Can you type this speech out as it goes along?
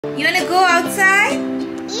You wanna go outside?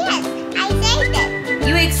 Yes, excited.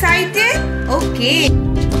 You excited? Okay.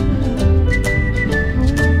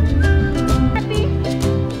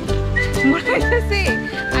 মনে হইতেছে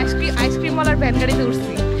ice cream ওয়ালার van গাড়িতে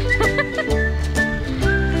উঠছি।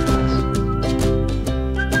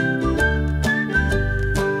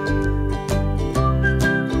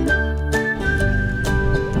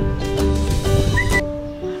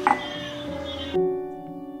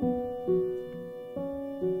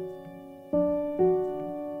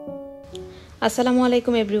 আসসালামু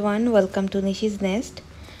আলাইকুম everyone, welcome to Nishi's nest.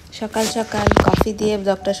 সকাল সকাল কফি দিয়ে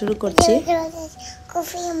ব্লগটা শুরু করছি।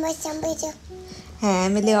 হ্যাঁ,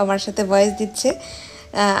 এমিলি আমার সাথে ভয়েস দিচ্ছে।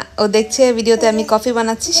 ও দেখছে ভিডিওতে আমি কফি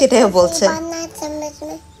বানাচ্ছি, সেটাও বলছে।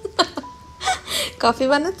 কফি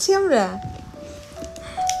বানাচ্ছি আমরা।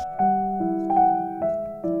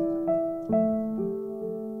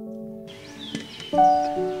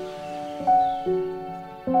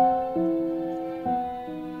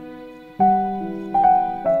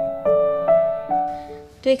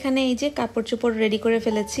 তো এখানে এই যে কাপড় চোপড় রেডি করে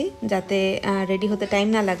ফেলেছি, যাতে রেডি হতে টাইম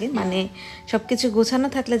না লাগে। মানে সব কিছু গোছানো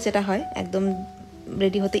থাকলে যেটা হয় একদম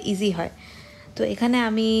রেডি হতে ইজি হয়। তো এখানে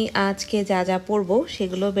আমি আজকে যা যা পরবো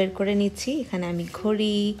সেগুলো বের করে নিচ্ছি। এখানে আমি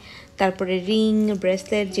ঘড়ি, তারপরে রিং,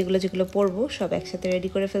 ব্রেসলেট যেগুলো পরবো সব একসাথে রেডি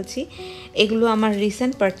করে ফেলছি। এগুলো আমার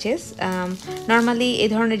রিসেন্ট পারচেস। নর্মালি এই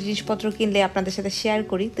ধরনের জিনিসপত্র কিনলে আপনাদের সাথে শেয়ার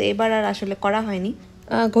করি, তো এবার আর আসলে করা হয়নি।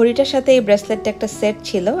 ঘড়িটার সাথে এই ব্রেসলেটটা একটা সেট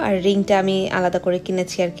ছিল, আর রিংটা আমি আলাদা করে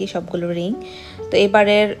কিনেছি আর কি, সবগুলো রিং। তো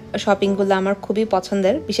এবারের শপিংগুলো আমার খুবই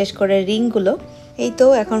পছন্দের, বিশেষ করে রিংগুলো। এই তো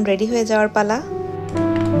এখন রেডি হয়ে যাওয়ার পালা।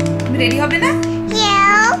 রেডি হবে না?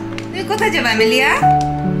 তুমি কোথায় যাবে আমেলিয়া?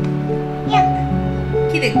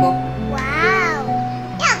 কি দেখবো? Wow.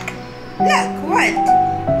 Look. Look, what?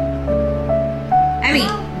 আমি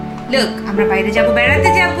look, আমরা বাইরে যাব, বেড়াতে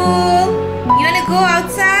যাব। You wanna go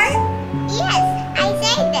outside? Yes,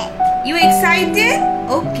 excited. You excited?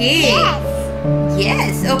 Okay. Yes.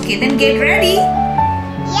 Yes, okay, then get ready.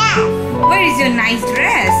 Yes. Where is your nice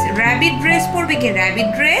dress? Rabbit dress পরবে কি? Rabbit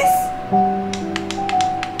dress?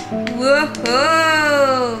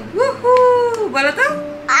 Woohoo! Woohoo! বলো তো?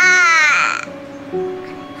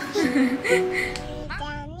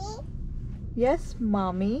 Danny, Yes,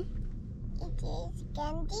 mommy. it is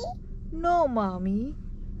candy. No, mommy.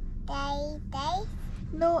 Day.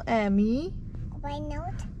 No, Amy. Why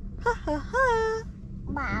not? Ha ha ha.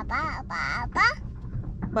 Baba.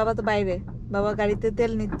 বাবা তো বাইরে, বাবা গাড়িতে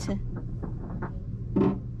তেল নিচ্ছে।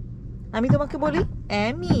 আমি তোমাকে বলি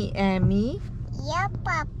অ্যামি Yeah,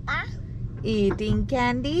 Papa. eating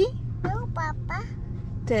candy, No, Papa.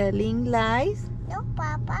 telling lies, No,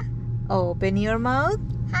 Papa. open your mouth.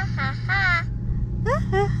 Ha ha ha. Ha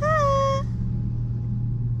ha ha.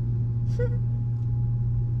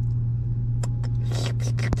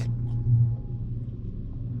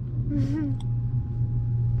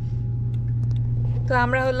 তো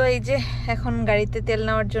আমরা হলো এই যে এখন গাড়িতে তেল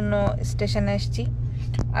নেওয়ার জন্য স্টেশনে এসেছি।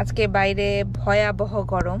 আজকে বাইরে ভয়াবহ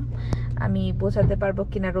গরম, আমি বোঝাতে পারবো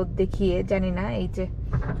কিনা রোদ দেখিয়ে জানি না। এই যে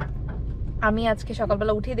আমি আজকে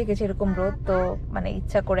সকালবেলা উঠেই দেখেছি এরকম রোদ, তো মানে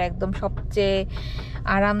ইচ্ছা করে একদম সবচেয়ে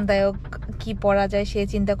আরামদায়ক কি পরা যায় সে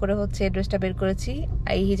চিন্তা করে হচ্ছে ড্রেসটা বের করেছি।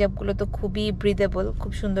 এই হিজাবগুলো তো খুবই ব্রিদেবল,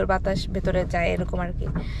 খুব সুন্দর বাতাস ভেতরে যায় এরকম আর কি।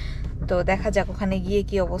 তো দেখা যাক ওখানে গিয়ে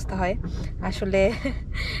কি অবস্থা হয়। আসলে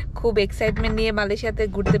খুব এক্সাইটমেন্ট নিয়ে মালয়েশিয়াতে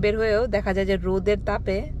ঘুরতে বের হয়েও দেখা যায় যে রোদের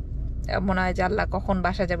তাপে মনে হয় যে আল্লাহ কখন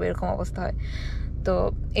বাসা যাবে এরকম অবস্থা হয়। তো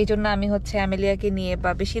এই জন্য আমি হচ্ছে আমেলিয়াকে নিয়ে,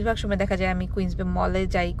 বা বেশিরভাগ সময় দেখা যায় আমি কুইন্সবে মলে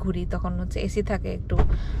যাই ঘুরি, তখন হচ্ছে এসি থাকে, একটু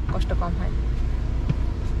কষ্ট কম হয়।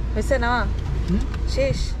 হয়েছে না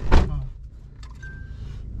শেষ?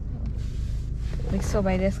 দেখছো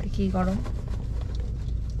বাইরে আজকে কি গরম,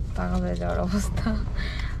 পাগল হয়ে যাওয়ার অবস্থা।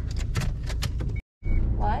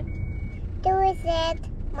 What? Do it,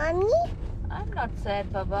 Mommy. I'm not sad,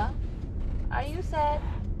 Baba. Are you sad?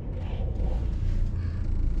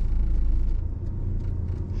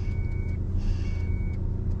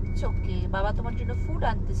 It's okay. Baba তোমার জন্য food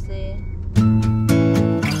আনতেছে।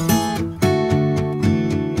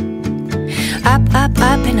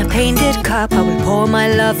 Up in a painted cup, I will pour my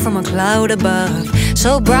love from a cloud above. So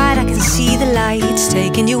bright I can see the lights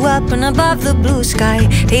taking you up and above the blue sky.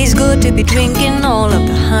 Tastes good to be drinking all of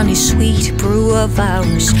the honey sweet brew of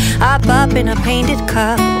ours. Up in a painted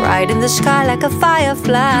cup, right in the sky like a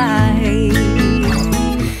firefly.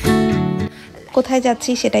 কোথায়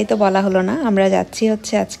যাচ্ছি সেটাই তো বলা হলো না। আমরা যাচ্ছি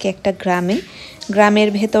হচ্ছে আজকে একটা গ্রামের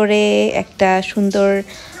ভেতরে একটা সুন্দর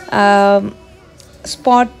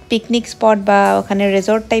স্পট, পিকনিক স্পট বা ওখানে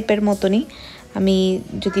রিসর্ট টাইপের মতনই, আমি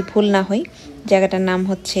যদি ভুল না হই। জায়গাটার নাম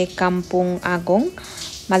হচ্ছে কাম্পুং আগং।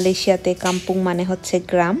 মালয়েশিয়াতে কাম্পুং মানে হচ্ছে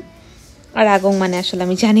গ্রাম, আর আগং মানে আসলে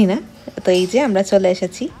আমি জানি না। তো এই যে আমরা চলে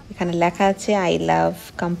এসেছি, এখানে লেখা আছে আই লাভ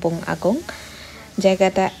কাম্পুং আগং।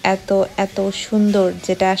 জায়গাটা এত এত সুন্দর,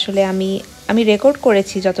 যেটা আসলে আমি রেকর্ড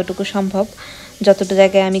করেছি যতটুকু সম্ভব, যতটুকু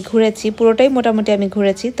জায়গায় আমি ঘুরেছি পুরোটাই মোটামুটি আমি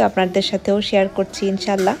ঘুরেছি, তো আপনাদের সাথেও শেয়ার করছি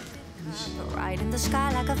ইনশাল্লাহ। Right in the sky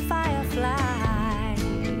like a firefly.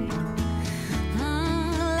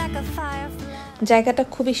 Like a firefly. জায়গাটা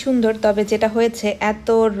খুবই সুন্দর, তবে যেটা হয়েছে এত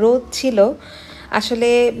রোদ ছিল আসলে,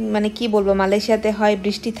 মানে কি বলবো, মালয়েশিয়াতে হয়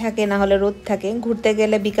বৃষ্টি থাকে না হলে রোদ থাকে, ঘুরতে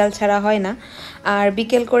গেলে বিকাল ছাড়া হয় না, আর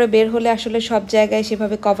বিকেল করে বের হলে আসলে সব জায়গায়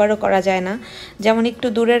সেভাবে কভারও করা যায় না। যেমন একটু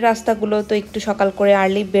দূরের রাস্তাগুলো তো একটু সকাল করে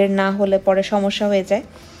আর্লি বের না হলে পরে সমস্যা হয়ে যায়।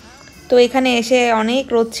 তো এখানে এসে অনেক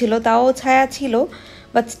রোদ ছিল, তাও ছায়া ছিল,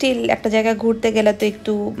 বাট স্টিল একটা জায়গায় ঘুরতে গেলে তো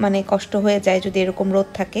একটু মানে কষ্ট হয়ে যায় যদি এরকম রোদ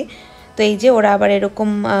থাকে। তো এই যে ওরা আবার এরকম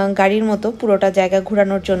গাড়ির মতো পুরোটা জায়গা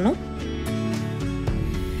ঘোরানোর জন্য।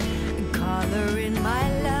 Color in my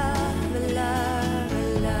love, love,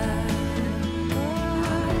 love.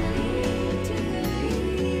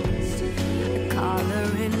 Color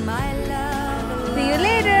in my love. See you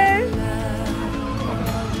later.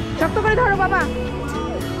 শক্ত করে ধরো বাবা।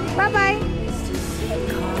 Bye bye.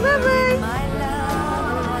 Bye bye.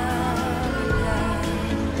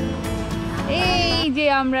 এই যে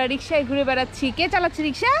আমরা রিকশায় ঘুরে বেড়াচ্ছি। কে চালাচ্ছে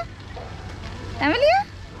রিকশা? অ্যামেলিয়া,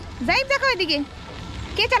 যাই দেখো এদিকে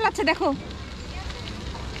কে চালাচ্ছে দেখো।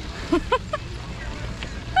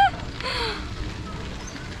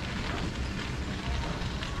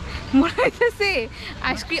 মনে হইতেছে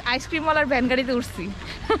আইসক্রিমওয়ালার ভ্যান গাড়িতে উঠছি।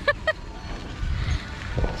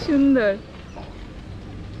 সুন্দর।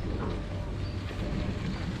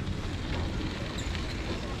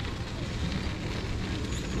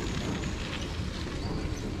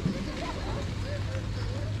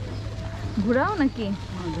 ঘুরাও নাকি?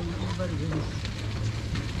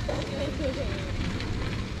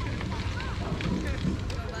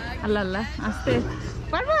 আল্লাহ আল্লাহ, আসতে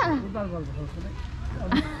পারবা?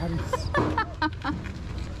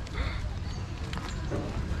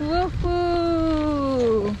 উফু,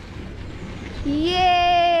 ইয়ে,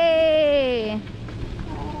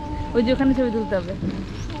 ওই যে ওখানে ছবি তুলতে হবে।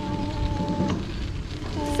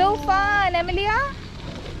 So fun, Amelia.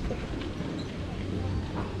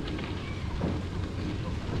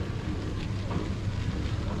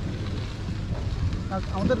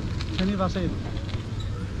 আমাদের ফেনীর বাসায়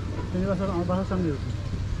আমার বাসার সামনে হচ্ছে।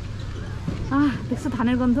 দেখছো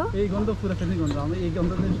ধানের গন্ধ? এই গন্ধ পুরো ফেনীর গন্ধ। আমি এই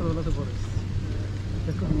গন্ধ থেকে ছোটবেলাতে পড়ে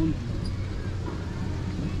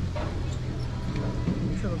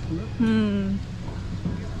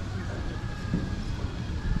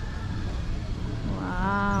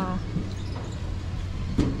Wow.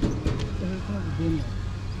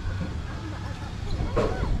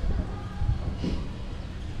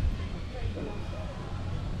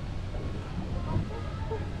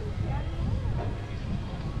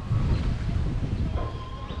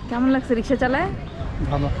 কেমন লাগছে রিক্সা চালায়?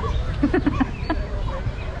 ভালো।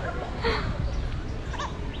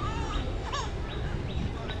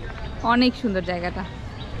 অনেক সুন্দর জায়গাটা।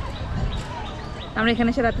 আমরা এখানে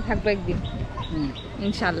এসে রাতে থাকবো একদিন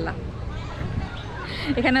ইনশাল্লাহ।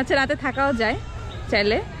 এখানে হচ্ছে রাতে থাকাও যায়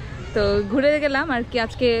চাইলে। তো ঘুরে গেলাম আর কি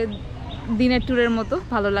আজকে দিনের ট্যুরের মতো,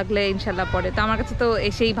 ভালো লাগলে ইনশাল্লাহ পরে। তো আমার কাছে তো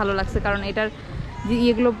এসেই ভালো লাগছে, কারণ এটার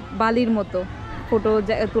ইয়েগুলো বালির মতো ফটো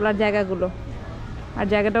তোলার জায়গাগুলো, আর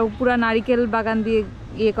জায়গাটাও পুরা নারিকেল বাগান দিয়ে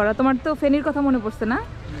ইয়ে করা। তোমার তো ফেনীর কথা মনে পড়ছে না?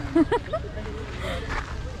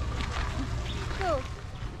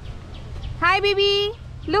 Hi baby,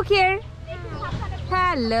 look here.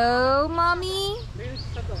 Hello মামি।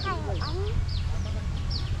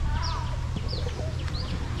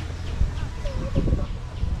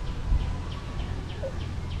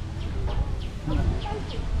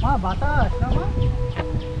 মা বাতাস না মা,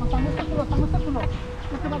 সমস্যা খুলো।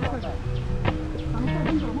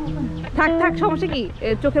 থাক থাক, সমস্যা কি?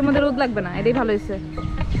 চোখের মধ্যে রোদ লাগবে না, এটাই ভালো হয়েছে।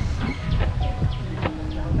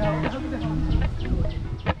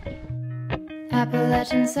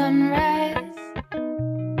 Appalachian sunrise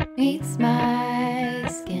meets my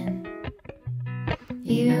skin.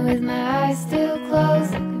 Even with my eyes still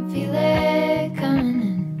closed, I can feel it coming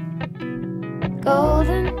in.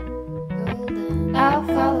 Golden, golden, I'll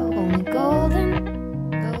follow only golden,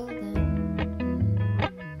 golden,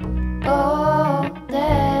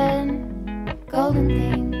 golden, golden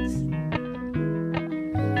things.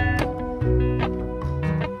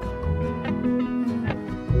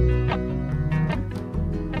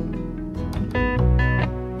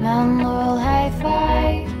 Mountain laurel high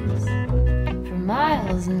fives for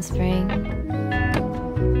miles in spring.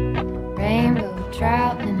 Rainbow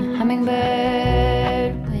trout and a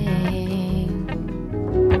hummingbird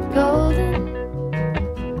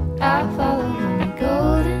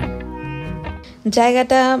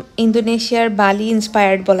জায়গাটা ইন্দোনেশিয়ার বালি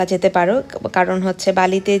inspired বলা যেতে পারো, কারণ হচ্ছে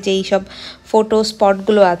বালিতে যেই সব ফটো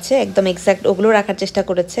স্পটগুলো আছে একদম এক্স্যাক্ট ওগুলো রাখার চেষ্টা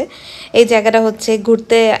করেছে। এই জায়গাটা হচ্ছে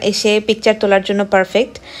ঘুরতে এসে পিকচার তোলার জন্য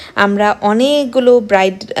পারফেক্ট। আমরা অনেকগুলো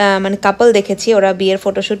ব্রাইড মানে কাপল দেখেছি, ওরা বিয়ের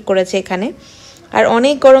ফটোশ্যুট করেছে এখানে। আর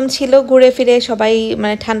অনেক গরম ছিল, ঘুরে ফিরে সবাই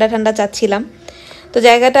মানে ঠান্ডা ঠান্ডা চাচ্ছিলাম। তো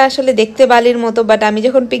জায়গাটা আসলে দেখতে বালির মতো, বাট আমি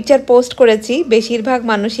যখন পিকচার পোস্ট করেছি বেশিরভাগ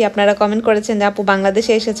মানুষই আপনারা কমেন্ট করেছেন যে আপু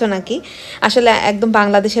বাংলাদেশে এসেছো নাকি। আসলে একদম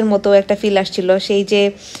বাংলাদেশের মতো একটা ফিল আসছিল, সেই যে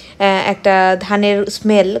একটা ধানের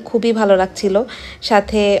স্মেল খুবই ভালো লাগছিল,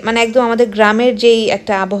 সাথে মানে একদম আমাদের গ্রামের যেই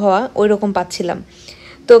একটা আবহাওয়া ওই রকম পাচ্ছিলাম।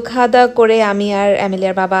 তো খাওয়া দাওয়া করে আমি আর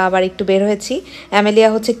অ্যামেলিয়ার বাবা আবার একটু বের হয়েছি। অ্যামেলিয়া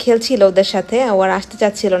হচ্ছে খেলছিল ওদের সাথে, ও আর আসতে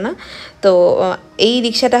চাচ্ছিল না। তো এই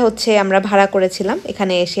রিক্সাটা হচ্ছে আমরা ভাড়া করেছিলাম,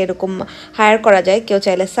 এখানে এসে এরকম হায়ার করা যায়, কেউ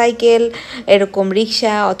চাইলে সাইকেল, এরকম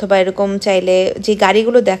রিক্সা, অথবা এরকম চাইলে যে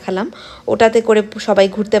গাড়িগুলো দেখালাম ওটাতে করে সবাই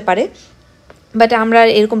ঘুরতে পারে। বাট আমরা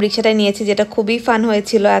এরকম রিক্সাটাই নিয়েছি, যেটা খুবই ফান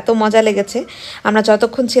হয়েছিল, এত মজা লেগেছে। আমরা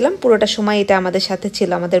যতক্ষণ ছিলাম পুরোটা সময় এটা আমাদের সাথে ছিল,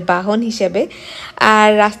 আমাদের বাহন হিসেবে। আর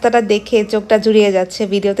রাস্তাটা দেখে চোখটা জুড়িয়ে যাচ্ছে,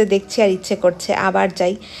 ভিডিওতে দেখছি আর ইচ্ছে করছে আবার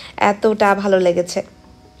যাই, এতটা ভালো লেগেছে।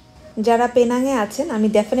 যারা পেনাংয়ে আছেন আমি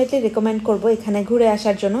ডেফিনেটলি রেকমেন্ড করব এখানে ঘুরে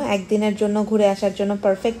আসার জন্য, একদিনের জন্য ঘুরে আসার জন্য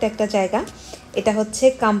পারফেক্ট একটা জায়গা। এটা হচ্ছে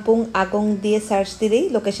কাম্পুং আগং দিয়ে সার্চ দিলেই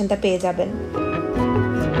লোকেশনটা পেয়ে যাবেন।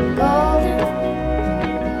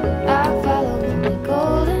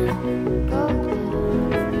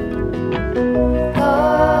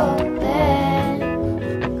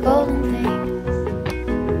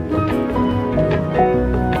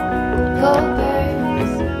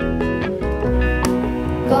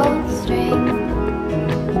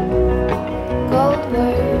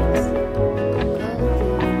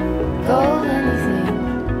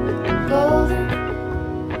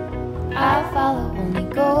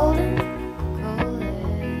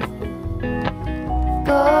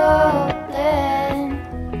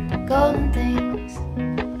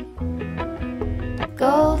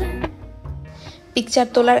 পিকচার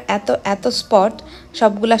তোলার এত এত স্পট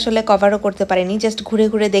সবগুলো আসলে কভারও করতে পারিনি, জাস্ট ঘুরে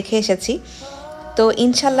ঘুরে দেখে এসেছি। তো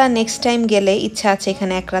ইনশাল্লাহ নেক্সট টাইম গেলে ইচ্ছা আছে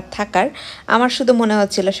এখানে এক রাত থাকার। আমার শুধু মনে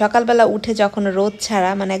হচ্ছিল সকালবেলা উঠে যখন রোদ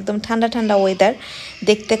ছাড়া মানে একদম ঠান্ডা ঠান্ডা ওয়েদার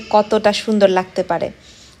দেখতে কতটা সুন্দর লাগতে পারে।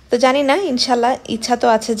 তো জানি না, ইনশাল্লাহ ইচ্ছা তো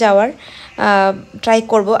আছে যাওয়ার, ট্রাই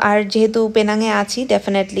করব। আর যেহেতু পেনাংয়ে আছি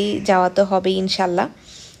ডেফিনেটলি যাওয়া তো হবেই ইনশাল্লাহ।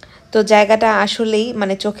 তো জায়গাটা আসলেই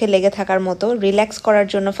মানে চোখে লেগে থাকার মতো, রিল্যাক্স করার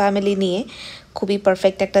জন্য ফ্যামিলি নিয়ে খুবই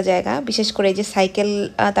পারফেক্ট একটা জায়গা। বিশেষ করে এই যে সাইকেল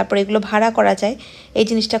তারপরে এগুলো ভাড়া করা যায়, এই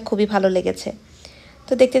জিনিসটা খুবই ভালো লেগেছে।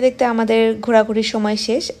 তো দেখতে দেখতে আমাদের ঘোরাঘুরির সময়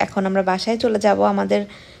শেষ, এখন আমরা বাসায় চলে যাব। আমাদের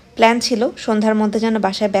প্ল্যান ছিল সন্ধ্যার মধ্যে যেন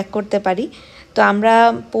বাসায় ব্যাক করতে পারি। তো আমরা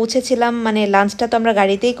পৌঁছেছিলাম মানে লাঞ্চটা তো আমরা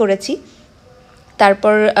গাড়িতেই করেছি,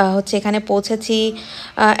 তারপর হচ্ছে এখানে পৌঁছেছি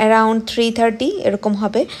অ্যারাউন্ড 3:30 এরকম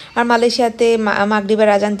হবে। আর মালয়েশিয়াতে মাগরিবের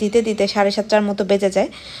আজান দিতে দিতে 7:30টার মতো বেজে যায়।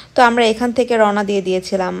 তো আমরা এখান থেকে রওনা দিয়ে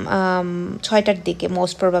দিয়েছিলাম 6টার দিকে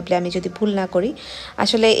মোস্ট প্রবাবলি, আমি যদি ভুল না করি।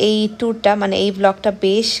 আসলে এই ট্যুরটা মানে এই ব্লগটা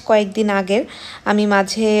বেশ কয়েকদিন আগের, আমি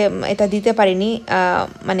মাঝে এটা দিতে পারিনি,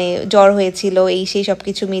 মানে জ্বর হয়েছিল এই সেই সব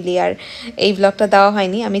কিছু মিলিয়ে আর এই ব্লগটা দেওয়া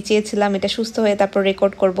হয়নি। আমি চেয়েছিলাম এটা সুস্থ হয়ে তারপর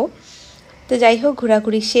রেকর্ড করব। তো যাই হোক,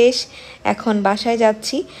 ঘোরাঘুরি শেষ, এখন বাসায়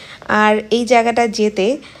যাচ্ছি। আর এই জায়গাটা যেতে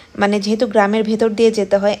মানে যেহেতু গ্রামের ভেতর দিয়ে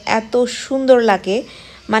যেতে হয়, এত সুন্দর লাগে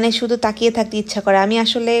মানে শুধু তাকিয়ে থাকতে ইচ্ছা করে। আমি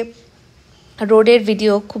আসলে রোডের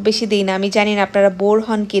ভিডিও খুব বেশি দিই না, আমি জানি না আপনারা বোর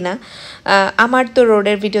হন কি না। আমার তো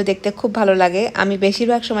রোডের ভিডিও দেখতে খুব ভালো লাগে। আমি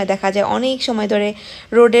বেশিরভাগ সময় দেখা যায় অনেক সময় ধরে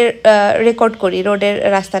রোডের রেকর্ড করি, রোডের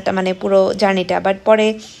রাস্তাটা মানে পুরো জার্নিটা, বাট পরে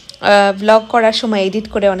ব্লগ করার সময় এডিট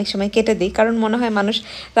করে অনেক সময় কেটে দিই, কারণ মনে হয় মানুষ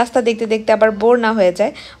রাস্তা দেখতে দেখতে আবার বোর না হয়ে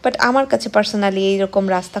যায়। বাট আমার কাছে পার্সোনালি এইরকম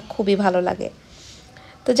রাস্তা খুবই ভালো লাগে।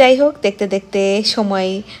 তো যাই হোক, দেখতে দেখতে সময়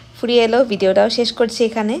ফুরিয়ে এলো, ভিডিওটাও শেষ করছি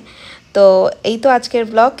এখানে। তো এই তো আজকের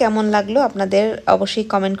ব্লগ, কেমন লাগলো আপনাদের অবশ্যই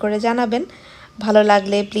কমেন্ট করে জানাবেন। ভালো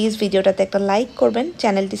লাগলে প্লিজ ভিডিওটাতে একটা লাইক করবেন,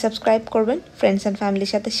 চ্যানেলটি সাবস্ক্রাইব করবেন, ফ্রেন্ডস অ্যান্ড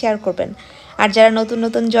ফ্যামিলির সাথে শেয়ার করবেন। আর যারা নতুন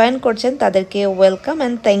নতুন জয়েন করছেন তাদেরকে ওয়েলকাম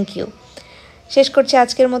অ্যান্ড থ্যাংক ইউ। শেষ করছি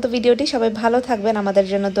আজকের মতো ভিডিওটি, সবাই ভালো থাকবেন, আমাদের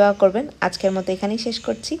জন্য দোয়া করবেন। আজকের মতো এখানেই শেষ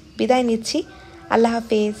করছি, বিদায় নিচ্ছি, আল্লাহ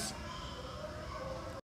হাফেজ।